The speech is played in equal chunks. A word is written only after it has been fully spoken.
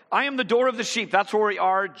I am the door of the sheep. That's where we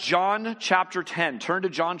are, John chapter 10. Turn to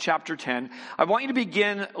John chapter 10. I want you to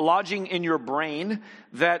begin lodging in your brain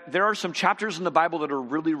that there are some chapters in the Bible that are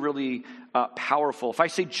really, really powerful. If I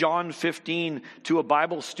say John 15 to a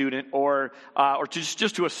Bible student or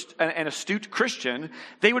just to an astute Christian,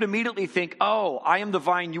 they would immediately think, oh, I am the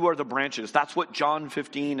vine, you are the branches. That's what John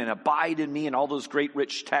 15 and abide in me and all those great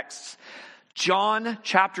rich texts. John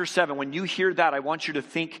chapter 7, when you hear that, I want you to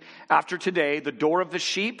think after today, the door of the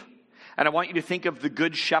sheep, and I want you to think of the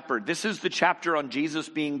good shepherd. This is the chapter on Jesus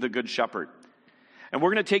being the good shepherd. And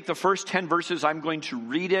we're going to take the first 10 verses, I'm going to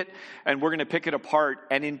read it, and we're going to pick it apart.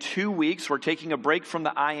 And in 2 weeks, we're taking a break from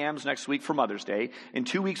the I Ams next week for Mother's Day. In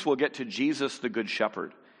 2 weeks, we'll get to Jesus the good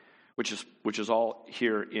shepherd, which is all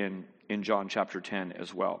here in John chapter 10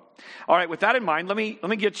 as well. All right, with that in mind, let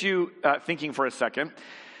me get you thinking for a second.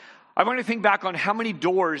 I want to think back on how many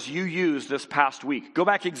doors you used this past week. Go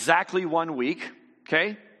back exactly 1 week,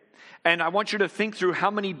 okay? And I want you to think through how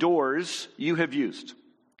many doors you have used,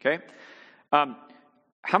 okay?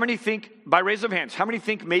 How many think, by raise of hands, how many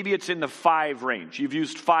think maybe it's in the 5 range? You've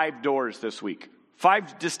used 5 doors this week.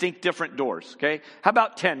 5 distinct different doors, okay? How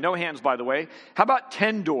about 10? No hands, by the way. How about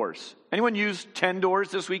 10 doors? Anyone used 10 doors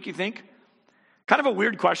this week, you think? Kind of a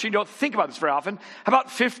weird question. You don't think about this very often. How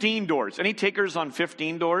about 15 doors? Any takers on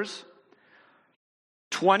 15 doors?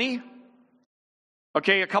 20?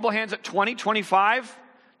 Okay, a couple hands at 20, 25,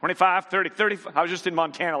 25, 30, 30. I was just in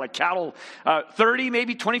Montana, like cattle. 30,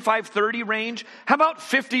 maybe 25, 30 range. How about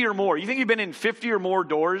 50 or more? You think you've been in 50 or more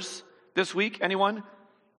doors this week? Anyone?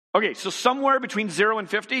 Okay, so somewhere between 0 and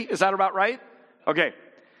 50. Is that about right? Okay.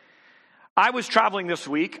 I was traveling this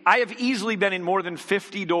week. I have easily been in more than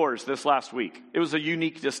 50 doors this last week. It was a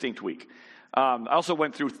unique, distinct week. I also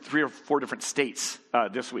went through 3 or 4 different states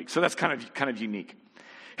this week, so that's kind of unique.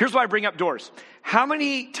 Here's why I bring up doors. How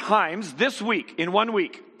many times this week, in 1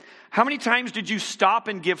 week, how many times did you stop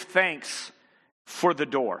and give thanks for the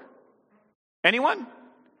door? Anyone?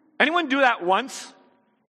 Anyone do that once?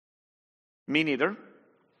 Me neither.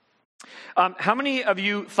 How many of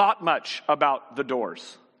you thought much about the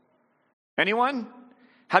doors? Anyone?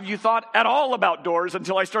 Have you thought at all about doors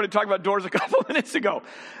until I started talking about doors a couple minutes ago?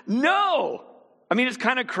 No! I mean, it's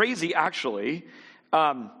kind of crazy, actually.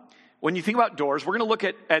 When you think about doors, we're going to look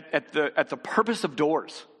at the purpose of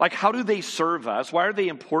doors. Like, how do they serve us? Why are they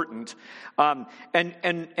important? And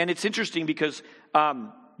it's interesting because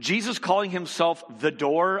Jesus calling himself the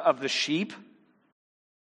door of the sheep,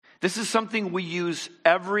 this is something we use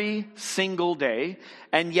every single day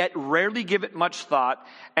and yet rarely give it much thought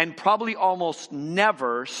and probably almost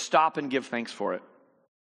never stop and give thanks for it.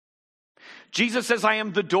 Jesus says, I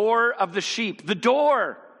am the door of the sheep. The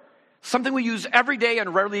door. Something we use every day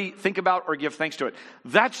and rarely think about or give thanks to it.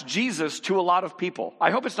 That's Jesus to a lot of people.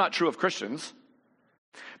 I hope it's not true of Christians,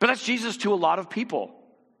 but that's Jesus to a lot of people.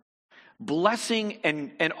 Blessing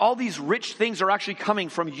and all these rich things are actually coming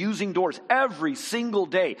from using doors every single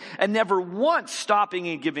day and never once stopping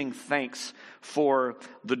and giving thanks for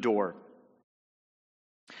the door.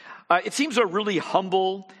 It seems a really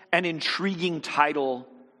humble and intriguing title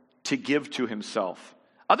to give to himself.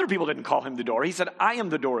 Other people didn't call him the door. He said, I am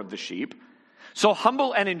the door of the sheep. So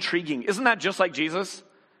humble and intriguing. Isn't that just like Jesus?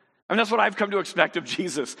 I mean, that's what I've come to expect of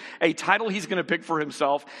Jesus. A title he's going to pick for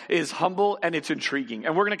himself is humble and it's intriguing.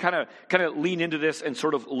 And we're going to kind of lean into this and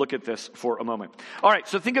sort of look at this for a moment. All right,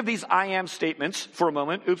 so think of these I am statements for a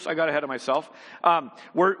moment. Oops, I got ahead of myself.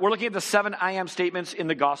 We're looking at the 7 I am statements in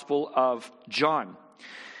the Gospel of John.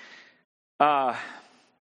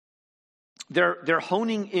 They're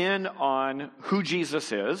honing in on who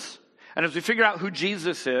Jesus is. And as we figure out who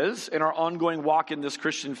Jesus is in our ongoing walk in this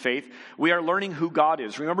Christian faith, we are learning who God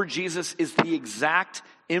is. Remember, Jesus is the exact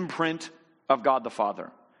imprint of God the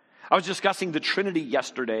Father. I was discussing the Trinity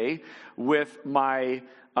yesterday with my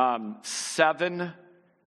 7,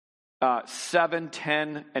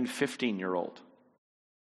 10, and 15-year-old.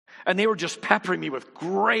 And they were just peppering me with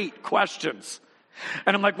great questions.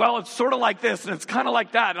 And I'm like, well, it's sort of like this, and it's kind of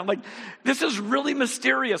like that. And I'm like, this is really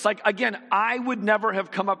mysterious. Like, again, I would never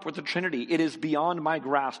have come up with the Trinity. It is beyond my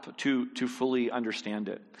grasp to fully understand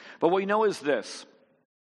it. But what we know is this.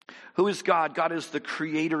 Who is God? God is the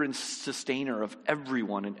creator and sustainer of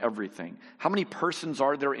everyone and everything. How many persons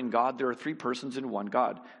are there in God? There are 3 persons in one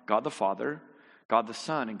God. God the Father, God the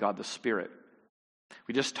Son, and God the Spirit.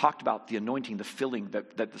 We just talked about the anointing, the filling,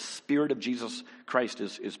 that the Spirit of Jesus Christ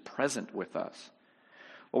is present with us.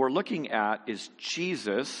 What we're looking at is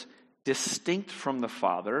Jesus distinct from the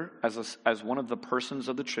Father as one of the persons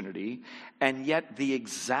of the Trinity, and yet the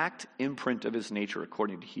exact imprint of his nature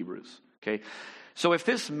according to Hebrews. Okay, so if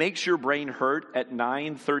this makes your brain hurt at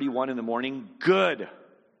 9:31 in the morning, good.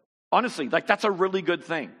 Honestly, like that's a really good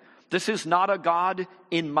thing. This is not a God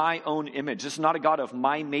in my own image. This is not a God of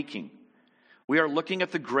my making. We are looking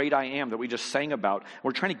at the great I am that we just sang about.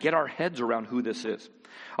 We're trying to get our heads around who this is.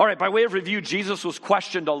 All right, by way of review, Jesus was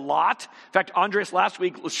questioned a lot. In fact, Andres last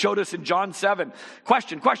week showed us in John 7,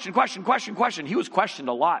 question. He was questioned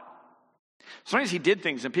a lot. Sometimes he did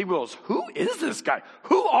things and people goes, who is this guy?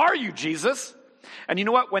 Who are you, Jesus? And you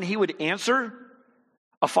know what? When he would answer,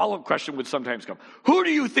 a follow-up question would sometimes come. Who do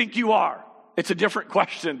you think you are? It's a different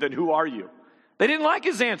question than who are you? They didn't like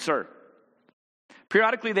his answer.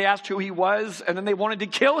 Periodically, they asked who he was, and then they wanted to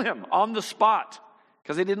kill him on the spot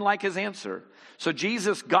because they didn't like his answer. So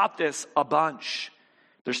Jesus got this a bunch.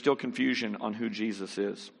 There's still confusion on who Jesus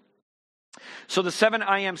is. So the 7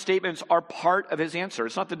 I am statements are part of his answer.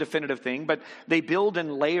 It's not the definitive thing, but they build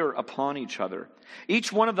and layer upon each other.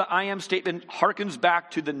 Each one of the I am statement harkens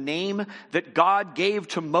back to the name that God gave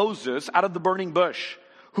to Moses out of the burning bush.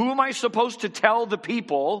 Who am I supposed to tell the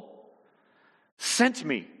people sent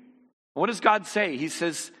me? What does God say? He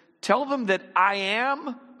says, tell them that I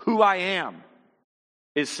am who I am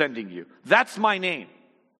is sending you. That's my name.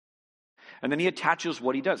 And then he attaches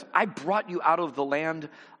what he does. I brought you out of the land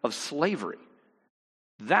of slavery.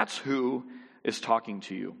 That's who is talking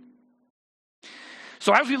to you.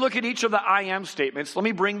 So as we look at each of the I am statements, let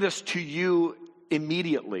me bring this to you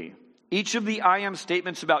immediately. Each of the I am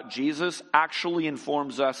statements about Jesus actually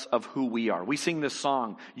informs us of who we are. We sing this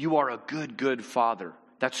song, you are a good, good Father.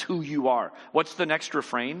 That's who you are. What's the next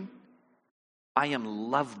refrain? I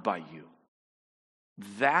am loved by you.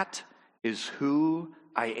 That is who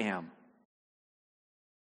I am.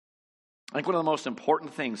 I think one of the most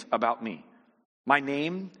important things about me, my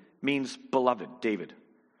name means beloved, David.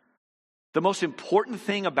 The most important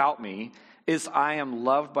thing about me is I am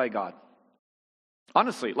loved by God.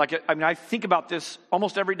 Honestly, I think about this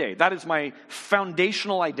almost every day. That is my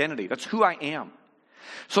foundational identity. That's who I am.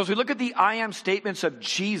 So as we look at the I am statements of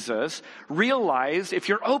Jesus, realize if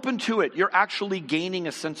you're open to it, you're actually gaining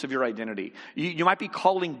a sense of your identity. You might be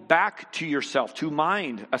calling back to yourself, to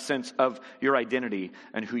mind a sense of your identity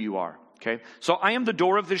and who you are. Okay, so I am the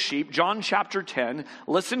door of the sheep. John chapter 10.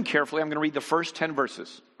 Listen carefully. I'm going to read the first 10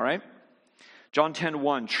 verses. All right? John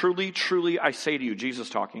 10:1. Truly, truly, I say to you,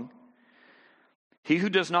 Jesus talking. He who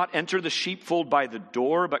does not enter the sheepfold by the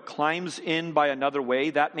door, but climbs in by another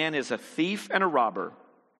way, that man is a thief and a robber.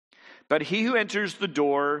 But he who enters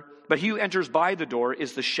by the door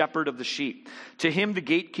is the shepherd of the sheep. To him the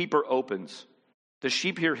gatekeeper opens. The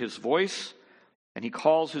sheep hear his voice, and he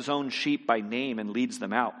calls his own sheep by name and leads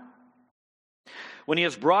them out. When he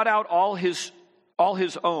has brought out all his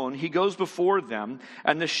own, he goes before them,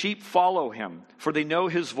 and the sheep follow him, for they know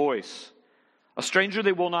his voice. A stranger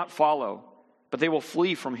they will not follow, but they will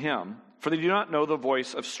flee from him, for they do not know the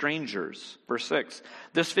voice of strangers. Verse 6.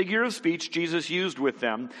 This figure of speech Jesus used with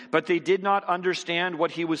them, but they did not understand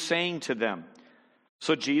what he was saying to them.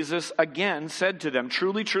 So Jesus again said to them,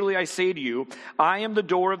 truly, truly, I say to you, I am the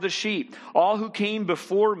door of the sheep. All who came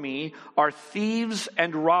before me are thieves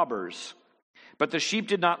and robbers, but the sheep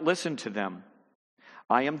did not listen to them.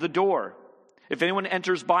 I am the door. If anyone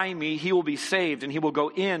enters by me, he will be saved, and he will go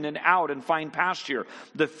in and out and find pasture.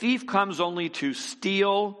 The thief comes only to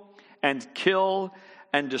steal and kill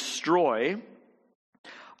and destroy.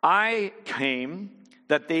 I came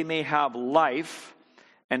that they may have life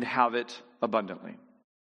and have it abundantly.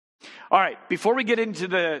 All right, before we get into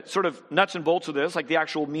the sort of nuts and bolts of this, like the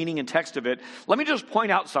actual meaning and text of it, let me just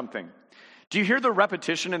point out something. Do you hear the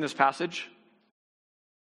repetition in this passage?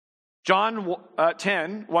 John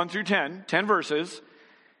 10, 1 through 10 verses,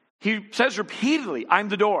 he says repeatedly, I'm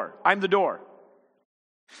the door, I'm the door.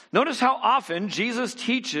 Notice how often Jesus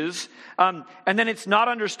teaches, and then it's not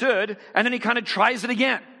understood, and then he kind of tries it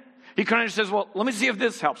again. He kind of says, well, let me see if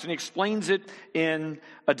this helps, and he explains it in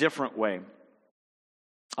a different way.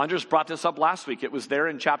 Andres brought this up last week. It was there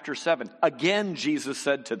in chapter 7. Again, Jesus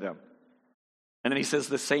said to them. And then he says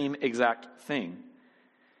the same exact thing.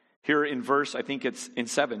 Here in verse, I think it's in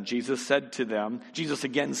 7, Jesus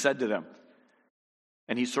again said to them.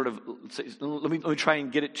 And he sort of says, let me try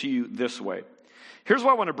and get it to you this way. Here's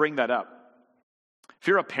why I want to bring that up. If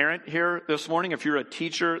you're a parent here this morning, if you're a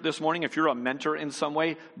teacher this morning, if you're a mentor in some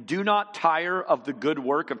way, do not tire of the good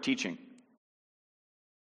work of teaching.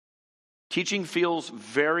 Teaching feels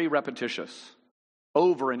very repetitious.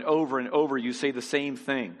 Over and over and over, you say the same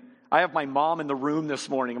thing. I have my mom in the room this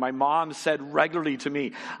morning, and my mom said regularly to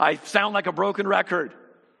me, I sound like a broken record,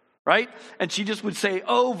 right? And she just would say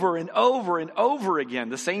over and over and over again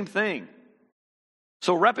the same thing.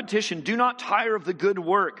 So repetition, do not tire of the good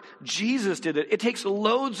work. Jesus did it. It takes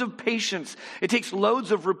loads of patience. It takes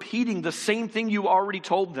loads of repeating the same thing you already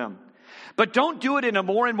told them. But don't do it in a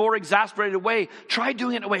more and more exasperated way. Try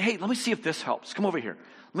doing it in a way, hey, let me see if this helps. Come over here.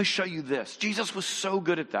 Let me show you this. Jesus was so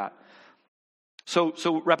good at that.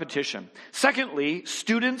 So repetition. Secondly,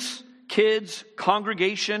 students, kids,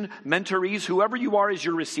 congregation, mentorees, whoever you are as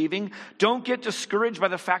you're receiving, don't get discouraged by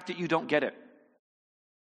the fact that you don't get it.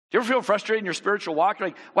 Do you ever feel frustrated in your spiritual walk? You're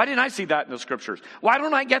like, why didn't I see that in the scriptures? Why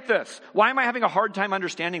don't I get this? Why am I having a hard time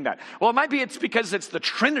understanding that? Well, it might be it's because it's the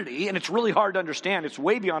Trinity and it's really hard to understand. It's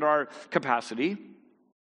way beyond our capacity.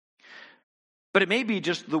 But it may be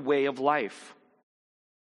just the way of life.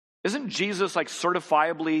 Isn't Jesus like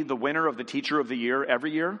certifiably the winner of the teacher of the year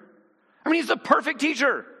every year? I mean, he's the perfect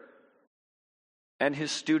teacher. And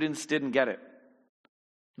his students didn't get it.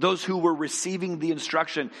 Those who were receiving the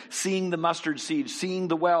instruction, seeing the mustard seed, seeing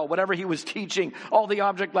the well, whatever he was teaching, all the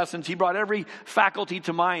object lessons, he brought every faculty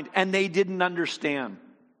to mind, and they didn't understand.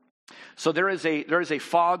 So there is a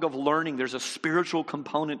fog of learning. There's a spiritual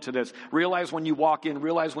component to this. Realize when you walk in,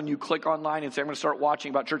 realize when you click online and say, I'm going to start watching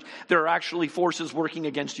about church, there are actually forces working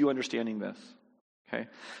against you understanding this. Okay?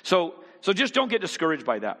 So just don't get discouraged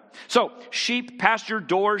by that. So sheep, pasture,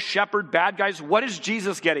 doors, shepherd, bad guys, what is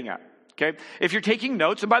Jesus getting at? Okay, if you're taking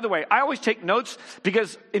notes, and by the way, I always take notes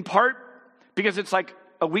because it's like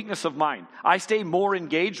a weakness of mine. I stay more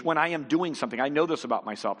engaged when I am doing something. I know this about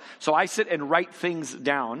myself. So I sit and write things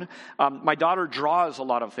down. My daughter draws a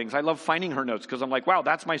lot of things. I love finding her notes because I'm like, wow,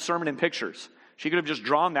 that's my sermon in pictures. She could have just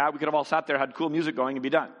drawn that. We could have all sat there, had cool music going, and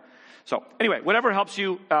be done. So anyway, whatever helps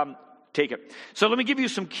you, take it. So let me give you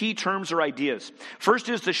some key terms or ideas. First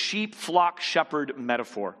is the sheep, flock, shepherd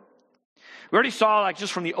metaphor. We already saw, like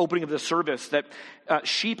just from the opening of the service, that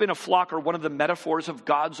sheep in a flock are one of the metaphors of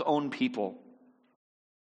God's own people.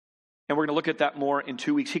 And we're going to look at that more in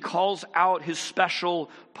 2 weeks. He calls out his special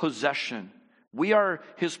possession. We are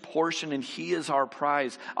his portion and he is our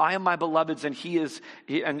prize. I am my beloved's and he is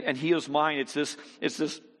mine. It's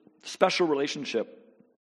this special relationship.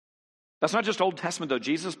 That's not just Old Testament though.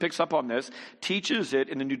 Jesus picks up on this, teaches it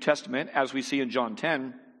in the New Testament, as we see in John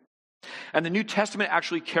 10. And the New Testament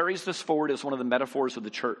actually carries this forward as one of the metaphors of the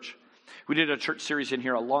church. We did a church series in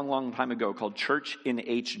here a long, long time ago called Church in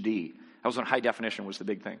HD. That was when high definition was the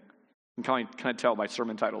big thing. You can kind of tell by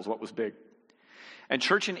sermon titles what was big. And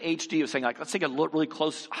Church in HD was saying, like, let's take a really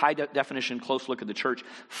close, high definition, close look at the church.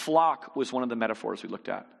 Flock was one of the metaphors we looked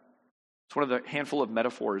at. It's one of the handful of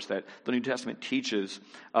metaphors that the New Testament teaches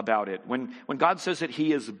about it. When God says that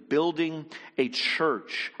he is building a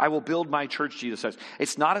church, I will build my church, Jesus says.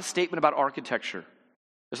 It's not a statement about architecture.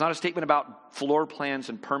 It's not a statement about floor plans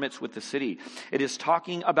and permits with the city. It is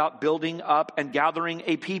talking about building up and gathering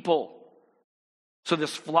a people. So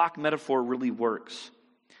this flock metaphor really works.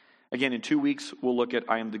 Again, in 2 weeks, we'll look at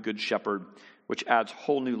I am the good shepherd, which adds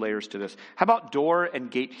whole new layers to this. How about door and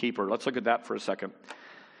gatekeeper? Let's look at that for a second.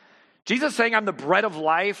 Jesus saying I'm the bread of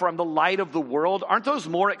life or I'm the light of the world. Aren't those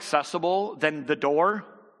more accessible than the door?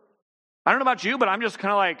 I don't know about you, but I'm just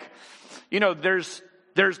kind of like,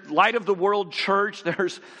 there's light of the world church.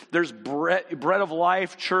 There's bread of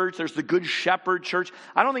life church. There's the good shepherd church.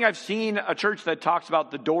 I don't think I've seen a church that talks about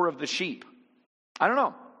the door of the sheep. I don't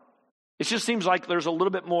know. It just seems like there's a little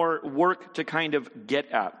bit more work to kind of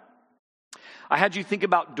get at. I had you think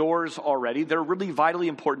about doors already. They're really vitally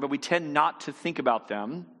important, but we tend not to think about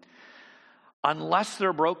them unless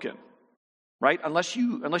they're broken, right? Unless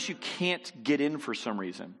you can't get in for some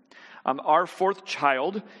reason. Our fourth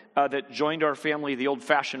child that joined our family the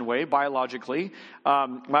old-fashioned way, biologically,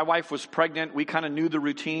 my wife was pregnant. We kind of knew the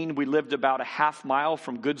routine. We lived about a half mile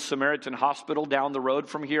from Good Samaritan Hospital down the road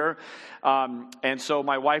from here. And so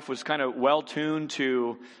my wife was kind of well-tuned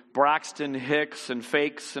to Braxton Hicks and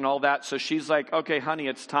fakes and all that. So she's like, okay, honey,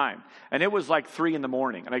 it's time. And it was like 3 a.m.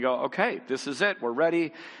 And I go, okay, this is it. We're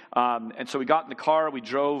ready. And so we got in the car. We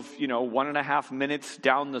drove, 1.5 minutes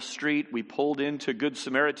down the street. We pulled into Good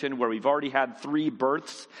Samaritan where we've already had 3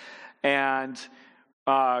 births and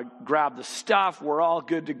grabbed the stuff. We're all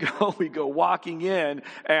good to go. We go walking in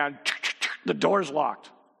and the door's locked.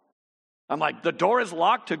 I'm like, the door is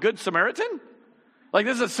locked to Good Samaritan? Like,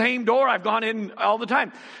 this is the same door I've gone in all the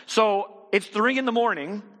time. So it's 3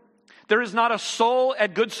 a.m. There is not a soul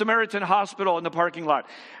at Good Samaritan Hospital in the parking lot.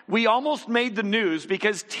 We almost made the news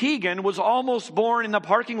because Tegan was almost born in the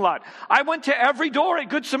parking lot. I went to every door at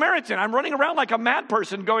Good Samaritan. I'm running around like a mad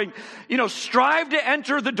person going, strive to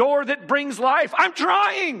enter the door that brings life. I'm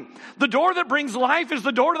trying. The door that brings life is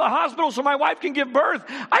the door to the hospital so my wife can give birth.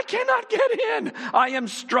 I cannot get in. I am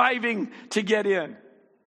striving to get in.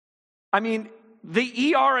 I mean,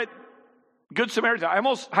 the ER at Good Samaritan, I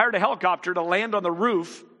almost hired a helicopter to land on the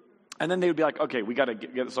roof And then they would be like, okay, we got to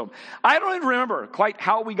get this home. I don't even remember quite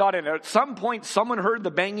how we got in. At some point, someone heard the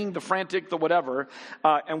banging, the frantic, the whatever,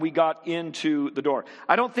 and we got into the door.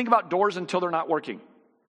 I don't think about doors until they're not working.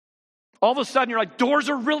 All of a sudden, you're like, doors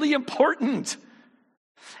are really important.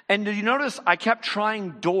 And did you notice I kept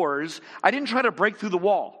trying doors? I didn't try to break through the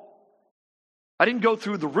wall. I didn't go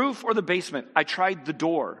through the roof or the basement. I tried the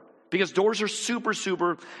door because doors are super,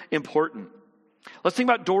 super important. Let's think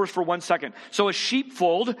about doors for 1 second. So a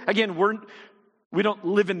sheepfold, again, we don't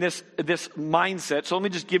live in this mindset. So let me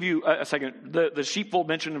just give you a second. The sheepfold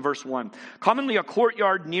mentioned in verse 1. Commonly a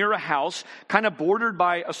courtyard near a house, kind of bordered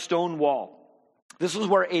by a stone wall. This is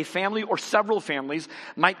where a family or several families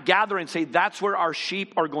might gather and say, that's where our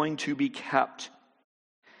sheep are going to be kept.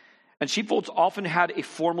 And sheepfolds often had a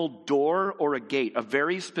formal door or a gate, a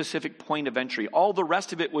very specific point of entry. All the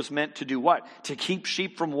rest of it was meant to do what? To keep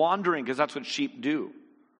sheep from wandering, because that's what sheep do.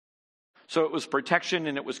 So it was protection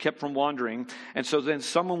and it was kept from wandering. And so then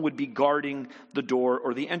someone would be guarding the door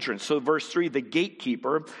or the entrance. So verse 3, the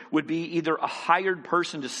gatekeeper would be either a hired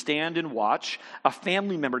person to stand and watch, a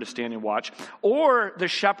family member to stand and watch, or the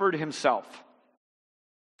shepherd himself.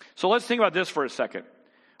 So let's think about this for a second.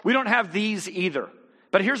 We don't have these either.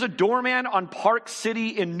 But here's a doorman on Park City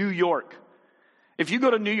in New York. If you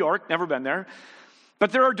go to New York, never been there,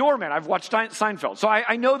 but there are doormen. I've watched Seinfeld. So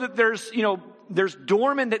I know that there's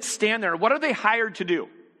doormen that stand there. What are they hired to do?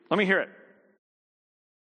 Let me hear it.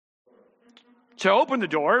 To open the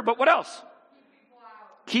door, but what else?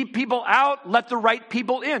 Keep people out, let the right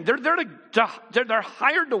people in. They're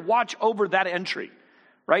hired to watch over that entry.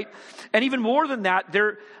 Right? And even more than that,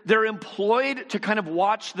 they're employed to kind of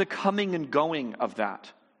watch the coming and going of that.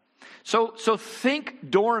 So think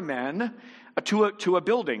doormen to a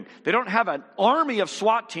building. They don't have an army of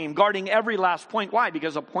SWAT team guarding every last point. Why?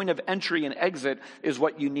 Because a point of entry and exit is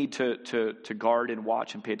what you need to guard and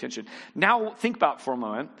watch and pay attention. Now think about for a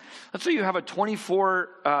moment. Let's say you have a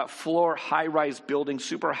 24 floor high-rise building,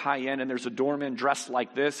 super high-end, and there's a doorman dressed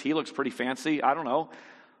like this. He looks pretty fancy. I don't know.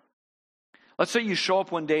 Let's say you show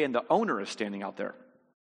up one day and the owner is standing out there.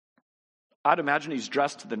 I'd imagine he's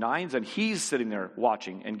dressed to the nines and he's sitting there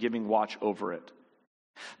watching and giving watch over it.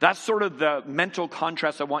 That's sort of the mental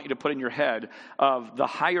contrast I want you to put in your head of the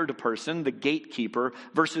hired person, the gatekeeper,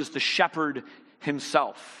 versus the shepherd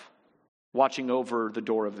himself watching over the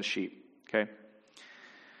door of the sheep. Okay?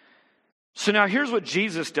 So now here's what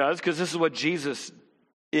Jesus does, because this is what Jesus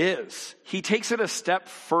is. He takes it a step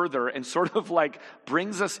further and sort of like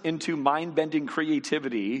brings us into mind-bending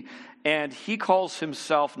creativity, and he calls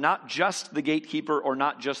himself not just the gatekeeper or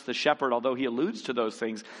not just the shepherd, although he alludes to those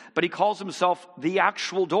things, but he calls himself the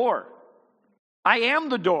actual door. I am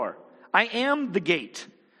the door. I am the gate.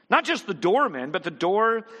 Not just the doorman, but the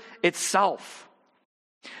door itself.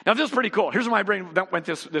 Now this is pretty cool. Here's where my brain went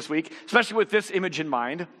this week, especially with this image in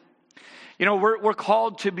mind. You know, we're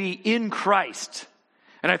called to be in Christ.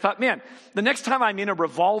 And I thought, man, the next time I'm in a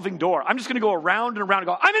revolving door, I'm just going to go around and around and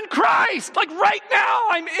go, I'm in Christ! Like right now,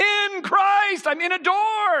 I'm in Christ! I'm in a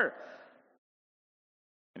door!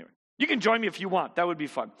 Anyway, you can join me if you want. That would be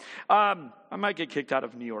fun. I might get kicked out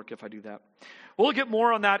of New York if I do that. We'll look at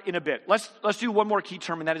more on that in a bit. Let's do one more key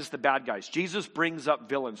term, and that is the bad guys. Jesus brings up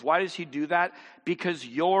villains. Why does he do that? Because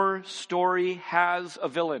your story has a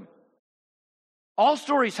villain. All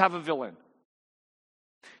stories have a villain.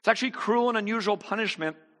 It's actually cruel and unusual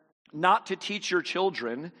punishment not to teach your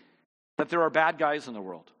children that there are bad guys in the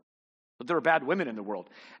world, that there are bad women in the world.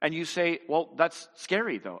 And you say, well, that's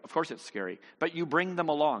scary, though. Of course it's scary. But you bring them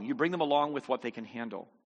along. You bring them along with what they can handle.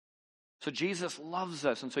 So Jesus loves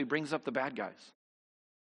us, and so he brings up the bad guys.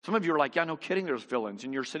 Some of you are like, yeah, no kidding, there's villains.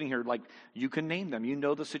 And you're sitting here like, you can name them. You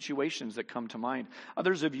know the situations that come to mind.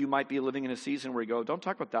 Others of you might be living in a season where you go, don't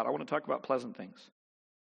talk about that. I want to talk about pleasant things.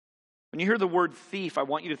 When you hear the word thief, I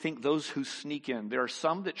want you to think those who sneak in. There are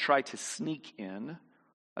some that try to sneak in.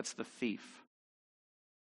 That's the thief.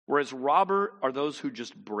 Whereas robber are those who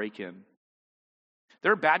just break in.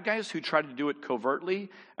 There are bad guys who try to do it covertly,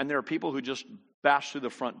 and there are people who just bash through the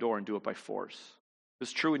front door and do it by force.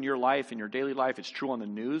 It's true in your life, in your daily life. It's true on the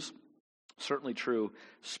news. Certainly true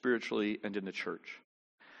spiritually and in the church.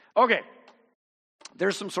 Okay,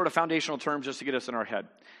 there's some sort of foundational terms just to get us in our head.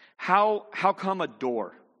 How come a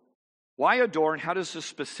door? Why a door, and how does this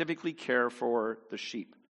specifically care for the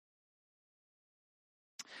sheep?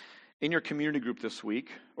 In your community group this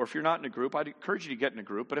week, or if you're not in a group, I'd encourage you to get in a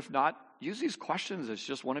group, but if not, use these questions as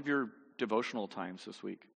just one of your devotional times this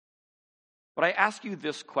week. But I ask you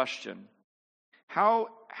this question.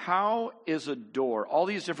 How is a door, all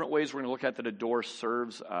these different ways we're going to look at that a door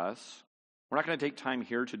serves us, we're not going to take time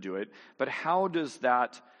here to do it, but how does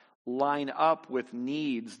that line up with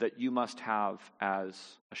needs that you must have as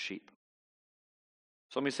a sheep.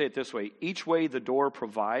 So let me say it this way. Each way the door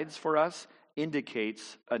provides for us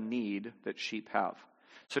indicates a need that sheep have.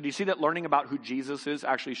 So do you see that learning about who Jesus is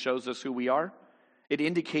actually shows us who we are? It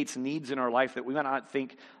indicates needs in our life that we might not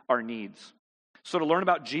think are needs. So to learn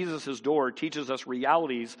about Jesus' door teaches us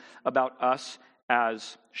realities about us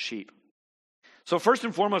as sheep. So first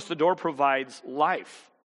and foremost, the door provides life.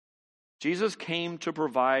 Jesus came to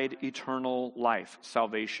provide eternal life,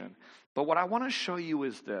 salvation. But what I want to show you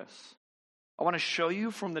is this. I want to show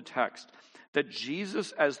you from the text that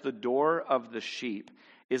Jesus as the door of the sheep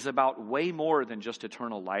is about way more than just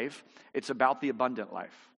eternal life. It's about the abundant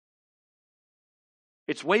life.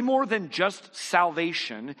 It's way more than just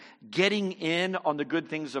salvation, getting in on the good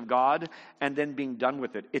things of God and then being done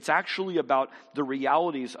with it. It's actually about the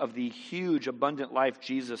realities of the huge, abundant life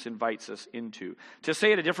Jesus invites us into. To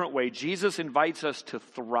say it a different way, Jesus invites us to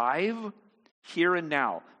thrive here and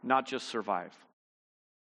now, not just survive.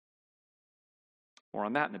 More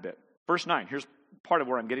on that in a bit. Verse 9, here's part of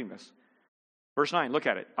where I'm getting this. Verse 9, look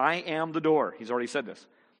at it. I am the door. He's already said this.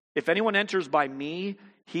 If anyone enters by me,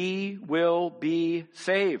 he will be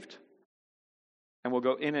saved and will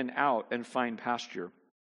go in and out and find pasture.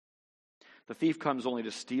 The thief comes only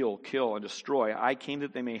to steal, kill, and destroy. I came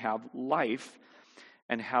that they may have life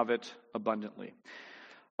and have it abundantly.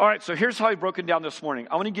 All right, so here's how I've broken down this morning.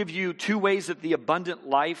 I want to give you two ways that the abundant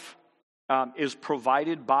life is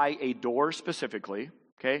provided by a door specifically.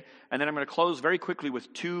 Okay, and then I'm going to close very quickly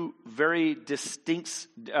with two very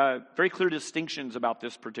clear distinctions about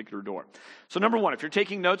this particular door. So number one, if you're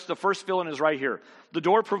taking notes, the first fill-in is right here. The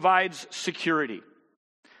door provides security.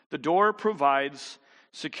 The door provides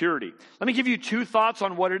security. Let me give you two thoughts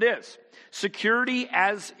on what it is. Security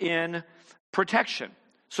as in protection.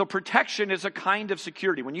 So protection is a kind of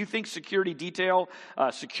security. When you think security detail,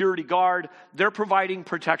 security guard, they're providing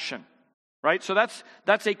protection. Right? So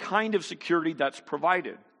that's a kind of security that's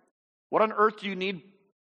provided. What on earth do you need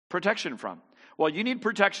protection from? Well, you need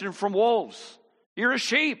protection from wolves. You're a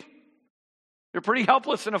sheep. You're pretty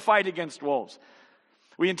helpless in a fight against wolves.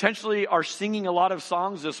 We intentionally are singing a lot of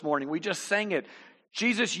songs this morning. We just sang it.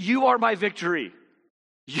 Jesus, you are my victory.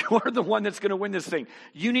 You are the one that's going to win this thing.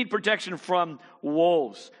 You need protection from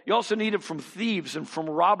wolves. You also need it from thieves and from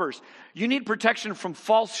robbers. You need protection from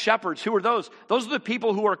false shepherds. Who are those? Those are the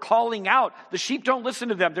people who are calling out. The sheep don't listen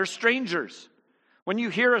to them. They're strangers. When you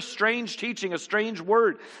hear a strange teaching, a strange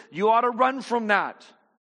word, you ought to run from that.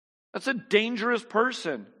 That's a dangerous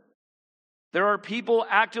person. There are people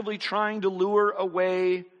actively trying to lure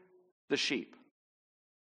away the sheep.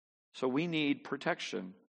 So we need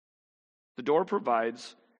protection. The door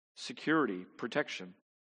provides security, protection.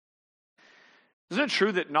 Isn't it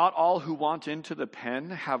true that not all who want into the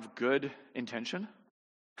pen have good intention?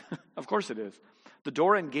 Of course it is. The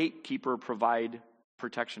door and gatekeeper provide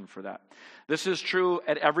protection for that. This is true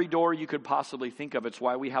at every door you could possibly think of. It's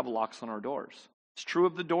why we have locks on our doors. It's true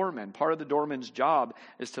of the doorman. Part of the doorman's job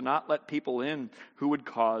is to not let people in who would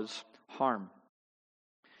cause harm.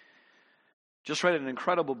 Just read an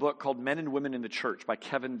incredible book called Men and Women in the Church by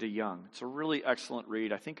Kevin DeYoung. It's a really excellent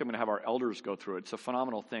read. I think I'm going to have our elders go through it. It's a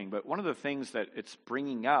phenomenal thing. But one of the things that it's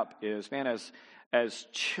bringing up is, man, as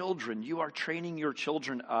children, you are training your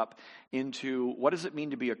children up into what does it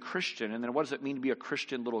mean to be a Christian? And then what does it mean to be a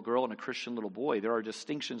Christian little girl and a Christian little boy? There are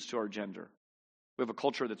distinctions to our gender. We have a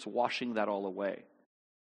culture that's washing that all away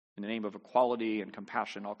in the name of equality and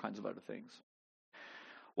compassion, all kinds of other things.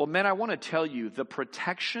 Well, men, I want to tell you, the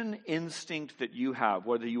protection instinct that you have,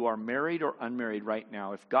 whether you are married or unmarried right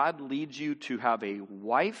now, if God leads you to have a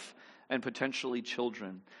wife and potentially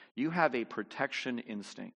children, you have a protection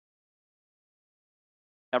instinct.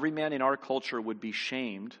 Every man in our culture would be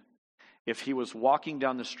shamed if he was walking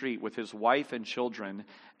down the street with his wife and children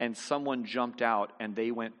and someone jumped out and they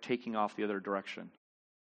went taking off the other direction.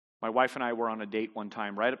 My wife and I were on a date one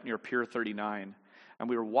time right up near Pier 39. And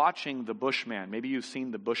we were watching The Bushman. Maybe you've seen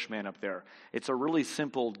The Bushman up there. It's a really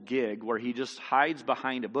simple gig where he just hides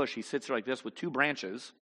behind a bush. He sits there like this with two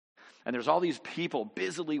branches. And there's all these people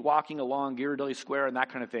busily walking along Ghirardelli Square and that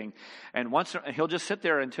kind of thing. And he'll just sit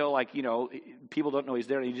there until, people don't know he's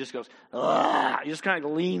there. And he just goes, ugh! He just kind of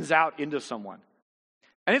leans out into someone.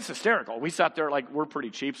 And it's hysterical. We sat there we're pretty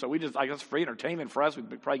cheap. So we just, it's free entertainment for us. We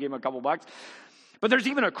probably gave him a couple bucks. But there's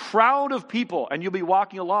even a crowd of people, and you'll be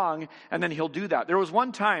walking along, and then he'll do that. There was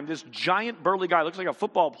one time, this giant burly guy, looks like a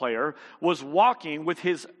football player, was walking with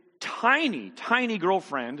his tiny, tiny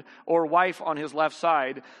girlfriend or wife on his left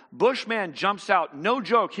side. Bushman jumps out, no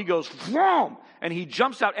joke, he goes, vroom, and he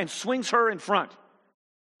jumps out and swings her in front.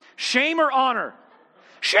 Shame or honor?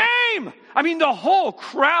 shame! I mean, the whole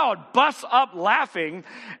crowd busts up laughing,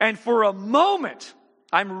 and for a moment,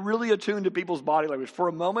 I'm really attuned to people's body language. For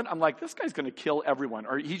a moment, I'm like, this guy's going to kill everyone,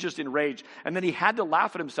 or he's just enraged. And then he had to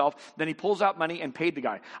laugh at himself. Then he pulls out money and paid the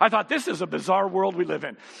guy. I thought, this is a bizarre world we live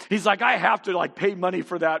in. He's like, I have to pay money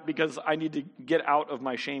for that because I need to get out of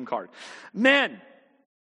my shame card. Men,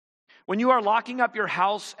 when you are locking up your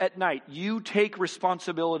house at night, you take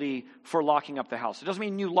responsibility for locking up the house. It doesn't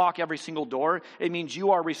mean you lock every single door. It means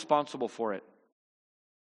you are responsible for it.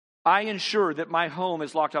 I ensure that my home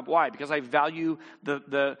is locked up. Why? Because I value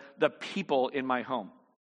the people in my home.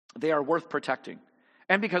 They are worth protecting.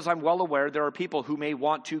 And because I'm well aware there are people who may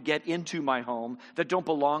want to get into my home that don't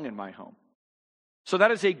belong in my home. So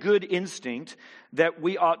that is a good instinct that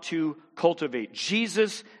we ought to cultivate.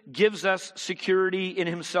 Jesus gives us security in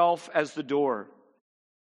himself as the door.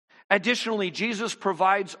 Additionally, Jesus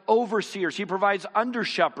provides overseers. He provides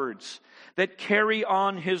under-shepherds that carry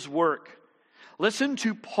on his work. Listen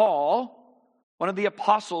to Paul, one of the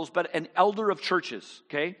apostles, but an elder of churches,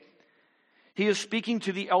 okay? He is speaking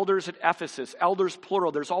to the elders at Ephesus, elders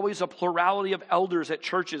plural. There's always a plurality of elders at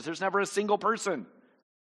churches. There's never a single person.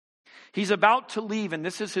 He's about to leave, and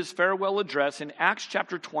this is his farewell address in Acts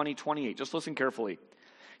chapter 20, 28. Just listen carefully.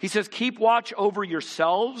 He says, keep watch over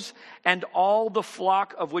yourselves and all the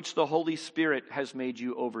flock of which the Holy Spirit has made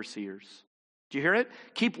you overseers. Do you hear it?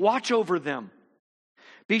 Keep watch over them.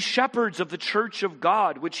 Be shepherds of the church of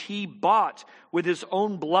God, which he bought with his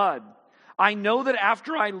own blood. I know that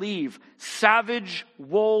after I leave, savage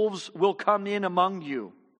wolves will come in among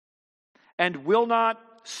you and will not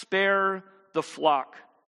spare the flock.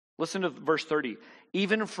 Listen to verse 30.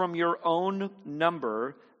 Even from your own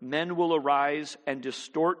number, men will arise and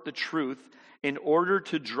distort the truth in order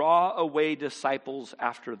to draw away disciples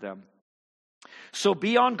after them. So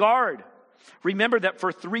be on guard. Remember that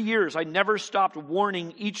for 3 years I never stopped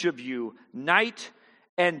warning each of you night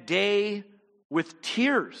and day with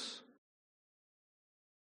tears.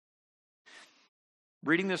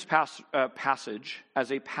 Reading this passage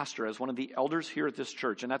as a pastor, as one of the elders here at this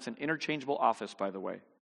church, and that's an interchangeable office, by the way.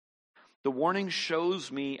 The warning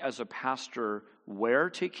shows me as a pastor where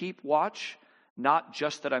to keep watch, not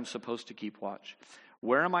just that I'm supposed to keep watch.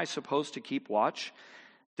 Where am I supposed to keep watch?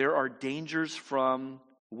 There are dangers from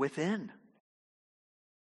within.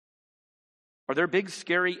 Are there big,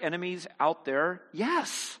 scary enemies out there?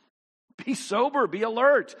 Yes. Be sober, be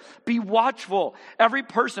alert, be watchful. Every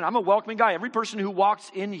person, I'm a welcoming guy, every person who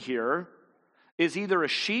walks in here is either a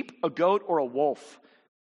sheep, a goat, or a wolf.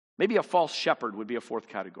 Maybe a false shepherd would be a fourth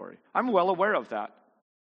category. I'm well aware of that.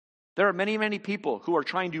 There are many, many people who are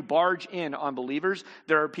trying to barge in on believers.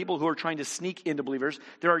 There are people who are trying to sneak into believers.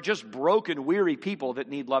 There are just broken, weary people that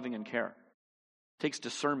need loving and care. It takes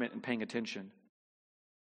discernment and paying attention.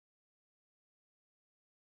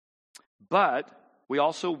 But we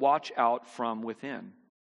also watch out from within.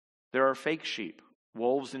 There are fake sheep,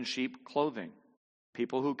 wolves in sheep clothing.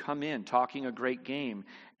 People who come in talking a great game,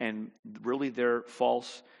 and really they're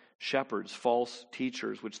false shepherds, false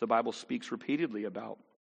teachers, which the Bible speaks repeatedly about.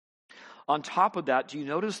 On top of that, do you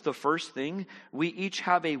notice the first thing? We each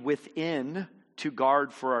have a within to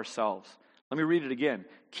guard for ourselves. Let me read it again.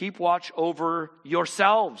 Keep watch over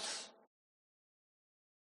yourselves.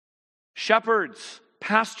 Shepherds,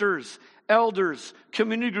 pastors, elders,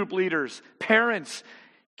 community group leaders, parents,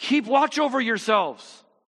 keep watch over yourselves.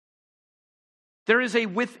 There is a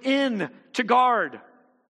within to guard.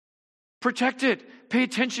 Protect it. Pay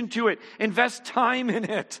attention to it. Invest time in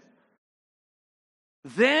it.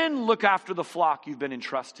 Then look after the flock you've been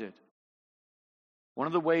entrusted. One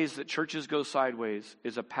of the ways that churches go sideways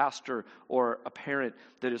is a pastor or a parent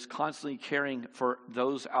that is constantly caring for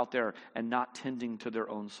those out there and not tending to their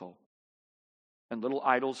own soul. And little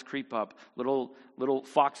idols creep up, little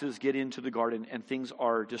foxes get into the garden, and things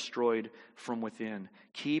are destroyed from within.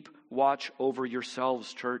 Keep watch over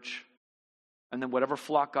yourselves, church. And then whatever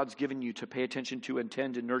flock God's given you to pay attention to and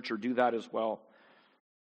tend and nurture, do that as well.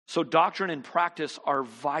 So doctrine and practice are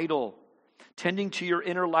vital. Tending to your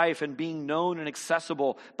inner life and being known and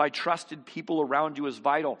accessible by trusted people around you is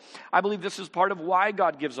vital. I believe this is part of why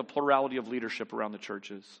God gives a plurality of leadership around the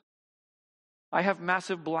churches. I have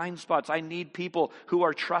massive blind spots. I need people who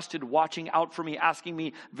are trusted, watching out for me, asking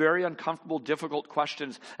me very uncomfortable, difficult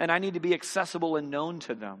questions, and I need to be accessible and known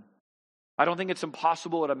to them. I don't think it's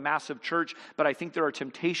impossible at a massive church, but I think there are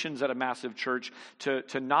temptations at a massive church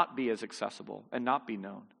to not be as accessible and not be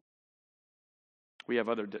known. We have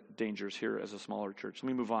other dangers here as a smaller church. Let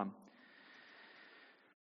me move on.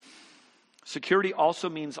 Security also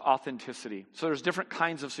means authenticity. So there's different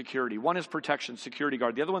kinds of security. One is protection, security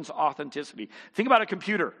guard. The other one's authenticity. Think about a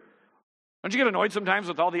computer. Don't you get annoyed sometimes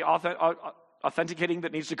with all the authenticating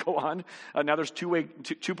that needs to go on? Now there's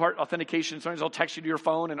two-part authentication. Sometimes they'll text you to your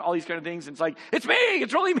phone and all these kind of things. And it's like, it's me.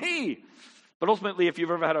 It's really me. But ultimately, if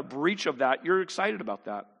you've ever had a breach of that, you're excited about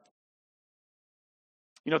that.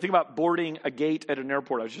 Think about boarding a gate at an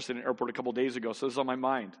airport. I was just at an airport a couple days ago, so this is on my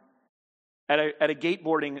mind. At a gate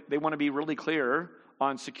boarding, they want to be really clear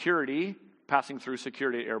on security, passing through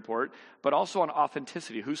security at airport, but also on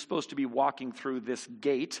authenticity. Who's supposed to be walking through this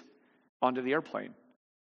gate onto the airplane?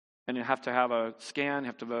 And you have to have a scan,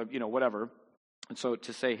 have to have whatever. And so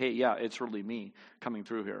to say, hey, yeah, it's really me coming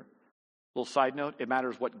through here. Little side note, it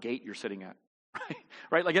matters what gate you're sitting at,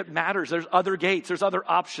 right? Like it matters. There's other gates. There's other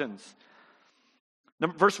options.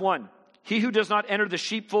 Verse 1, he who does not enter the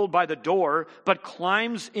sheepfold by the door, but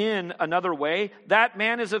climbs in another way, that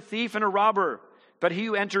man is a thief and a robber. But he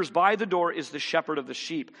who enters by the door is the shepherd of the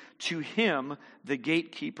sheep. To him the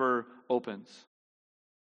gatekeeper opens.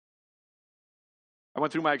 I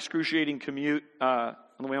went through my excruciating commute on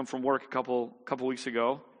the way home from work a couple weeks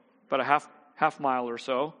ago, about a half mile or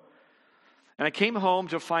so. And I came home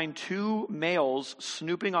to find two males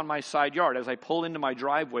snooping on my side yard. As I pull into my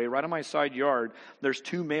driveway, right on my side yard, there's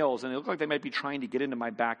two males, and they look like they might be trying to get into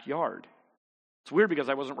my backyard. It's weird because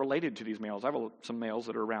I wasn't related to these males. I have some males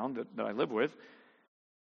that are around that I live with.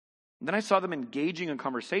 And then I saw them engaging in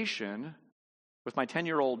conversation with my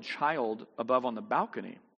 10-year-old child above on the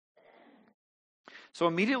balcony. So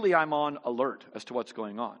immediately I'm on alert as to what's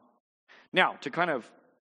going on. Now, to kind of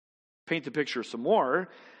paint the picture some more,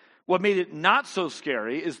 what made it not so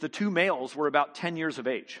scary is the two males were about 10 years of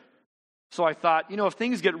age. So I thought, if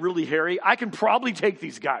things get really hairy, I can probably take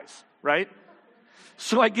these guys, right?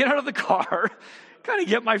 So I get out of the car, kind of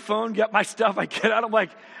get my phone, get my stuff. I get out, I'm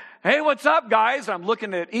like, hey, what's up, guys? I'm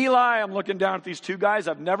looking at Eli. I'm looking down at these two guys.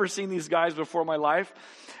 I've never seen these guys before in my life.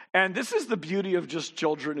 And this is the beauty of just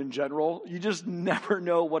children in general. You just never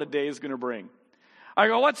know what a day is going to bring. I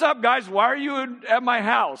go, what's up, guys? Why are you at my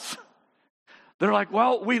house? They're like,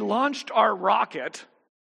 well, we launched our rocket,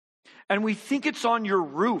 and we think it's on your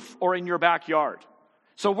roof or in your backyard.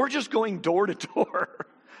 So we're just going door to door.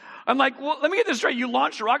 I'm like, well, let me get this straight. You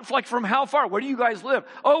launched a rocket from how far? Where do you guys live?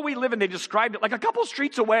 Oh, we live, and they described it like a couple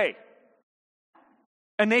streets away.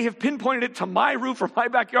 And they have pinpointed it to my roof or my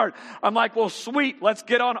backyard. I'm like, well, sweet. Let's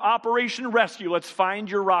get on Operation Rescue. Let's find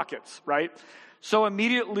your rockets, right? So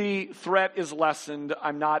immediately, threat is lessened.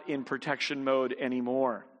 I'm not in protection mode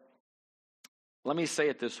anymore. Let me say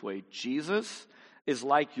it this way. Jesus is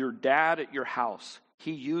like your dad at your house.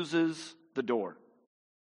 He uses the door.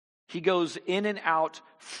 He goes in and out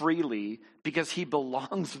freely because he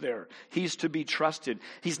belongs there. He's to be trusted.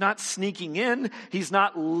 He's not sneaking in. He's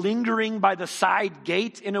not lingering by the side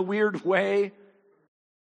gate in a weird way.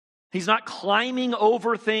 He's not climbing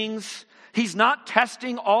over things. He's not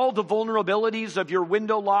testing all the vulnerabilities of your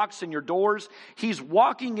window locks and your doors. He's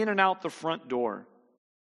walking in and out the front door.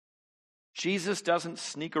 Jesus doesn't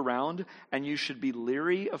sneak around, and you should be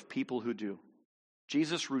leery of people who do.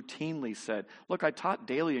 Jesus routinely said, look, I taught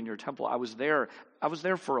daily in your temple. I was there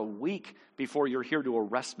for a week before you're here to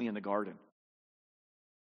arrest me in the garden.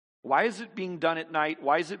 Why is it being done at night?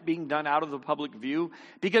 Why is it being done out of the public view?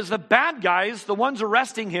 Because the bad guys, the ones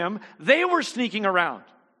arresting him, they were sneaking around.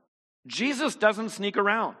 Jesus doesn't sneak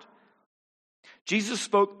around. Jesus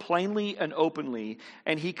spoke plainly and openly,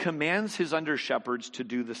 and he commands his under-shepherds to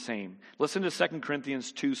do the same. Listen to 2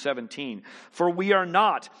 Corinthians 2:17. For we are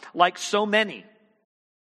not, like so many,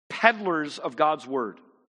 peddlers of God's word,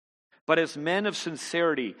 but as men of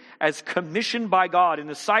sincerity, as commissioned by God in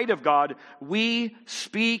the sight of God, we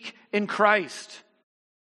speak in Christ.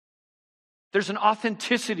 There's an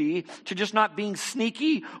authenticity to just not being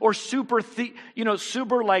sneaky or super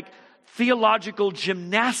like theological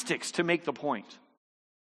gymnastics to make the point.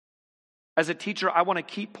 As a teacher, I want to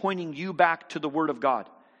keep pointing you back to the Word of God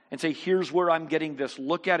and say, here's where I'm getting this.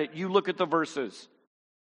 Look at it. You look at the verses.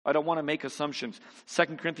 I don't want to make assumptions.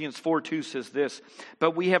 2 Corinthians 4:2 says this,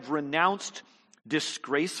 but we have renounced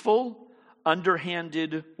disgraceful,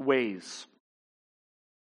 underhanded ways.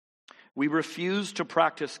 We refuse to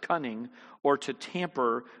practice cunning or to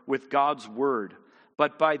tamper with God's word.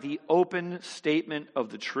 But by the open statement of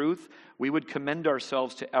the truth, we would commend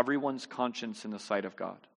ourselves to everyone's conscience in the sight of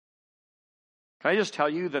God. Can I just tell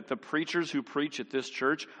you that the preachers who preach at this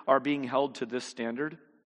church are being held to this standard?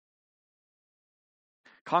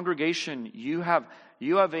 Congregation, you have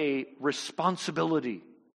a responsibility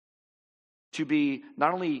to be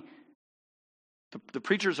not only the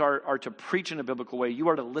preachers are to preach in a biblical way, you